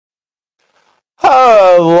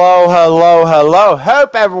Hello, hello, hello.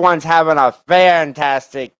 Hope everyone's having a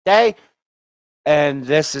fantastic day. And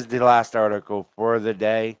this is the last article for the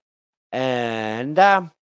day. And all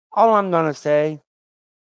I'm going to say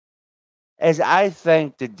is I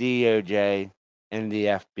think the DOJ and the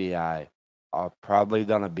FBI are probably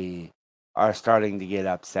going to are starting to get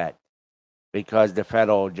upset because the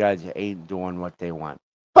federal judge ain't doing what they want.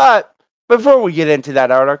 But before we get into that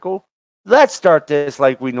article, let's start this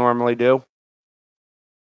like we normally do.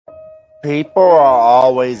 People are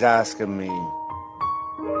always asking me,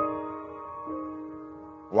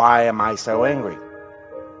 why am I so angry?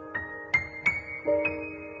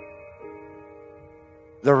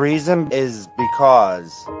 The reason is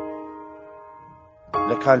because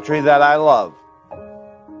the country that I love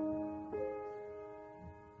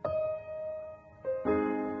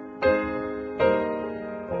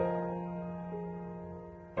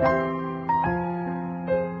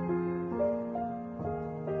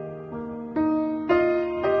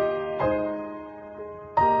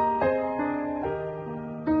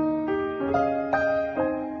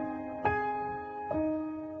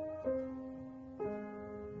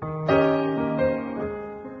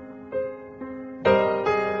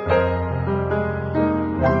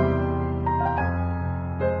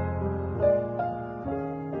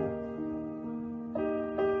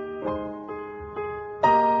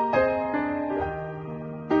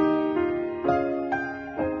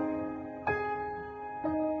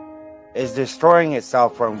is destroying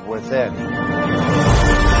itself from within.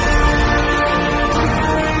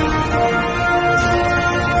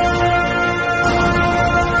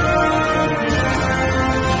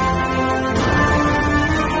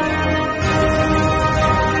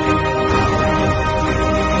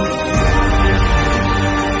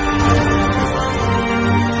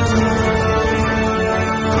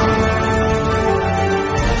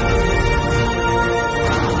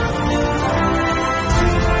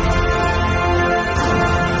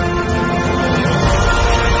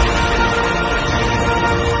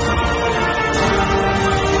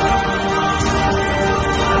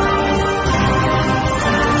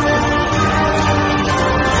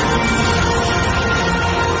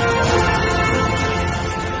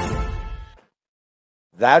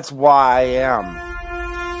 That's why I am.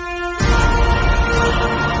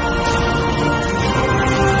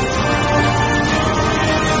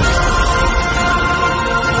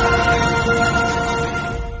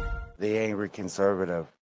 The angry conservative.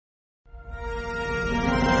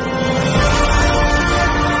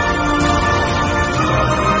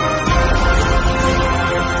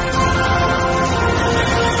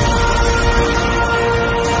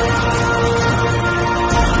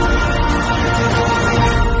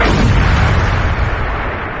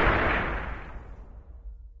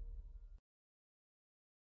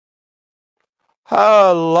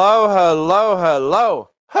 Hello, hello, hello.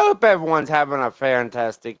 Hope everyone's having a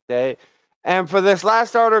fantastic day. And for this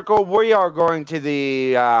last article, we are going to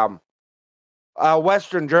the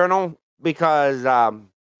Western Journal because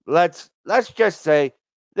let's just say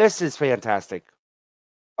this is fantastic.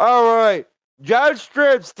 All right. Judge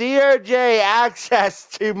strips DOJ access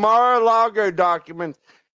to Mar-a-Lago documents,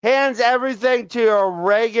 hands everything to a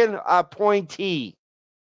Reagan appointee.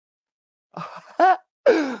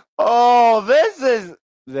 Oh, this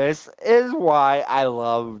is why I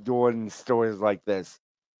love doing stories like this.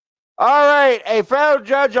 All right, a federal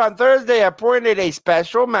judge on Thursday appointed a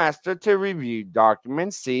special master to review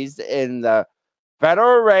documents seized in the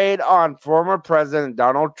federal raid on former President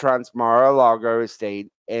Donald Trump's Mar-a-Lago estate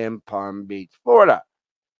in Palm Beach, Florida,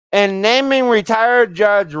 and naming retired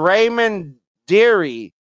Judge Raymond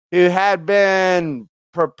Deary, who had been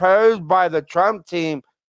proposed by the Trump team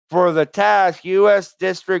for the task. U.S.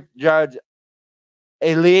 District Judge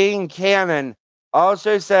Eileen Cannon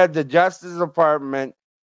also said the Justice Department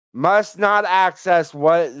must not access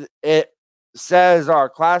what it says are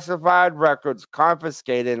classified records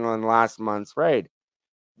confiscated in last month's raid.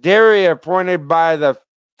 Deary, appointed by the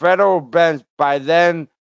federal bench by then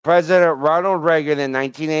President Ronald Reagan in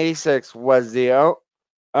 1986, was the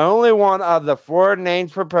only one of the four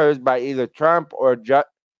names proposed by either Trump or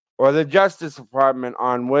the Justice Department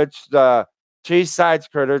on which the two sides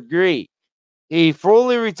could agree. He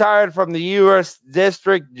fully retired from the U.S.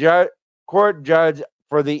 District Court Judge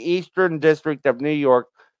for the Eastern District of New York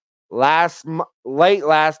late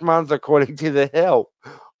last month, according to The Hill.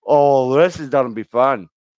 Oh, this is going to be fun.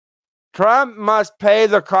 Trump must pay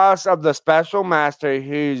the cost of the special master,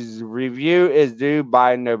 whose review is due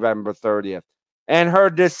by November 30th. And her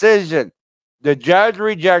decision, the judge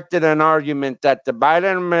rejected an argument that the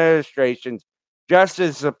Biden administration's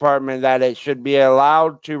Justice Department that it should be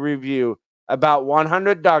allowed to review about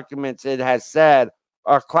 100 documents it has said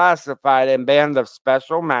are classified and banned the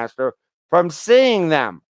special master from seeing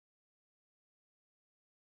them.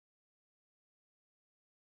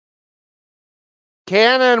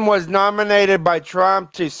 Cannon was nominated by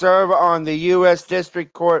Trump to serve on the U.S.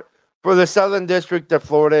 District Court for the Southern District of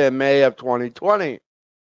Florida in May of 2020.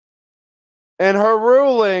 In her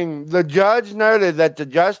ruling, the judge noted that the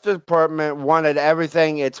Justice Department wanted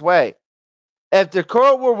everything its way. If the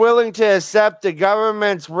court were willing to accept the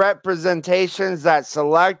government's representations that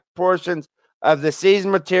select portions of the seized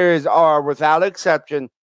materials are, without exception,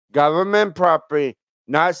 government property,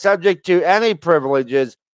 not subject to any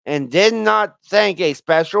privileges, and did not think a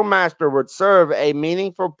special master would serve a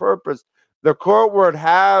meaningful purpose, the court would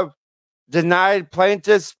have denied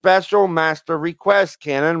plaintiff's special master request,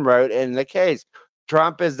 Cannon wrote in the case.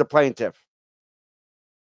 Trump is the plaintiff.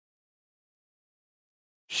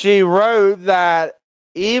 She wrote that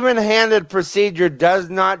even-handed procedure does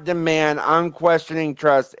not demand unquestioning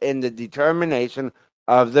trust in the determination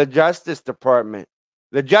of the Justice Department.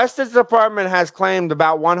 The Justice Department has claimed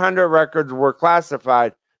about 100 records were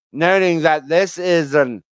classified, noting that this is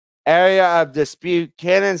an area of dispute.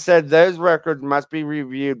 Cannon said those records must be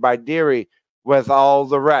reviewed by Deary with all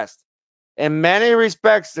the rest. In many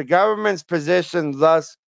respects, the government's position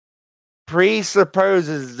thus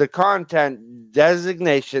presupposes the content,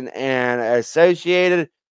 designation, and associated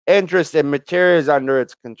interest in materials under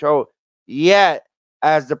its control. Yet,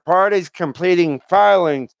 as the parties completing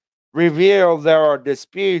filings reveal, there are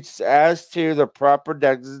disputes as to the proper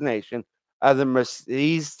designation of the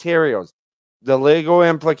seized materials, the legal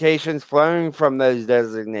implications flowing from those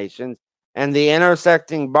designations, and the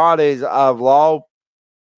intersecting bodies of law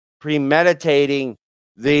premeditating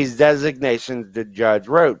these designations, the judge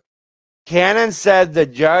wrote. Cannon said the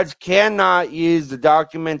judge cannot use the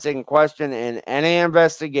documents in question in any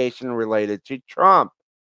investigation related to Trump.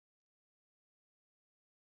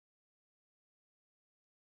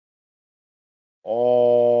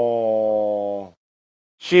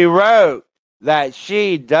 She wrote that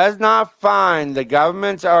she does not find the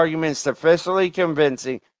government's arguments sufficiently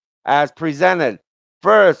convincing as presented.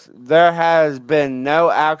 First, there has been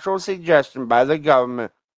no actual suggestion by the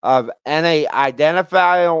government of any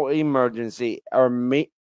identifiable emergency or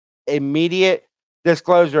immediate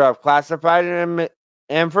disclosure of classified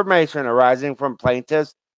information arising from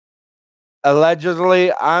plaintiffs'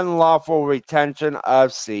 allegedly unlawful retention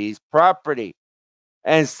of seized property.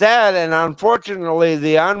 Instead, and unfortunately,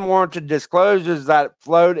 the unwarranted disclosures that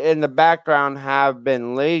flowed in the background have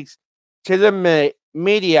been leaked to the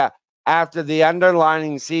media after the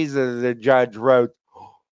underlying seizure, the judge wrote.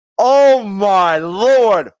 Oh my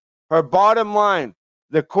Lord! Her bottom line,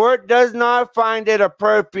 the court does not find it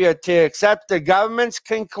appropriate to accept the government's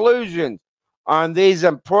conclusions on these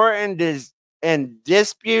important and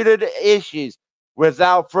disputed issues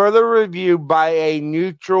without further review by a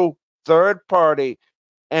neutral third party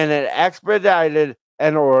in an expedited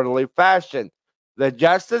and orderly fashion. The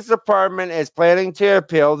Justice Department is planning to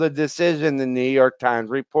appeal the decision, the New York Times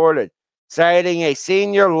reported, citing a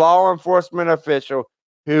senior law enforcement official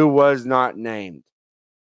who was not named.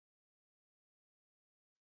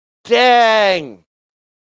 Dang!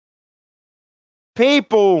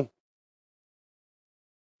 People,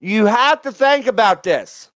 you have to think about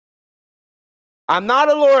this. I'm not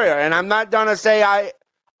a lawyer, and I'm not going to say I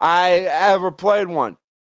ever played one.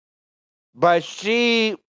 But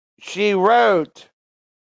she wrote,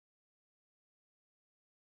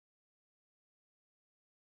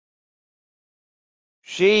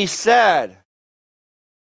 she said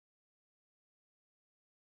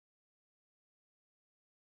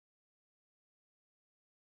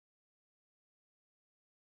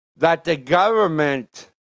that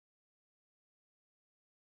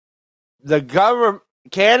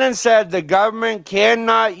Cannon said the government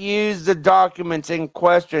cannot use the documents in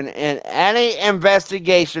question in any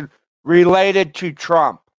investigation related to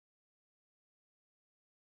Trump.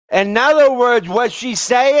 In other words, what she's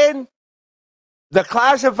saying, the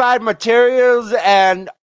classified materials and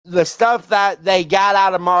the stuff that they got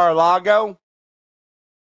out of Mar-a-Lago,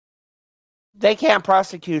 they can't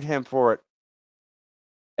prosecute him for it,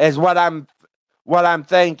 is what I'm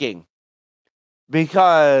thinking.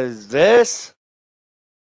 Because this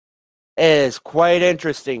is quite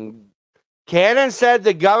interesting. Cannon said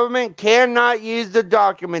the government cannot use the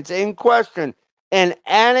documents in question in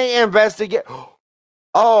any investigation.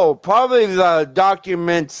 Oh, probably the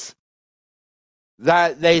documents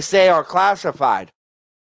that they say are classified.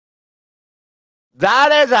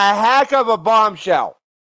 That is a heck of a bombshell.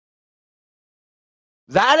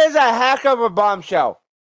 That is a heck of a bombshell.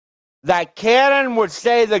 that canon would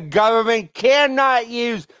say the government cannot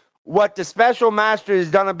use what the special master is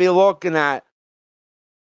going to be looking at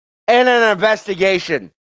in an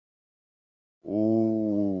investigation.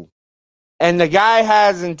 Ooh. And the guy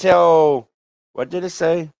has until, what did it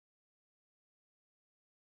say?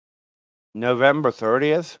 November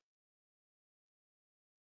 30th?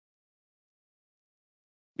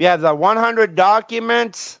 Yeah, the 100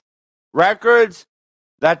 documents, records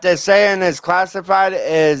that they're saying is classified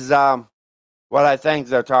is what I think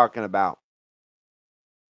they're talking about.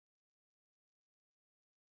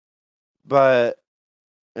 But,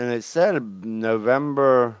 and it said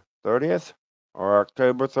November 30th or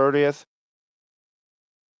October 30th.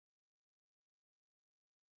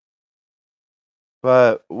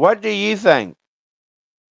 But what do you think?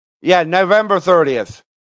 Yeah, November 30th.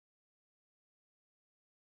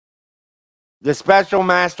 The special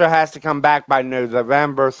master has to come back by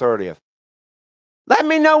November 30th. Let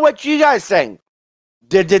me know what you guys think.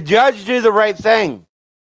 Did the judge do the right thing?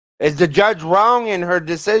 Is the judge wrong in her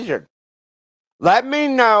decision? Let me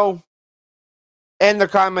know in the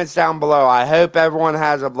comments down below. I hope everyone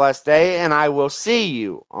has a blessed day, and I will see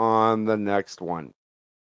you on the next one.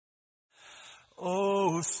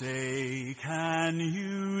 Oh, say, can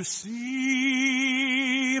you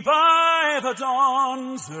see by the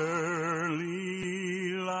dawn's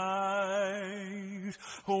early light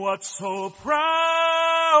what so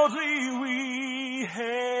proudly we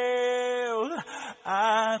hailed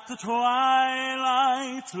at the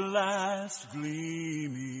twilight's last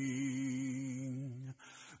gleaming,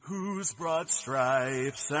 whose broad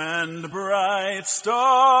stripes and bright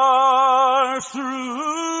stars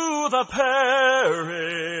through the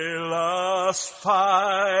perilous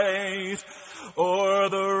fight o'er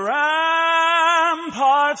the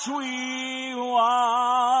ramparts we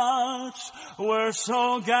watched were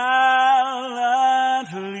so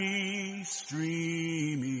gallantly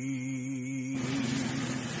streaming.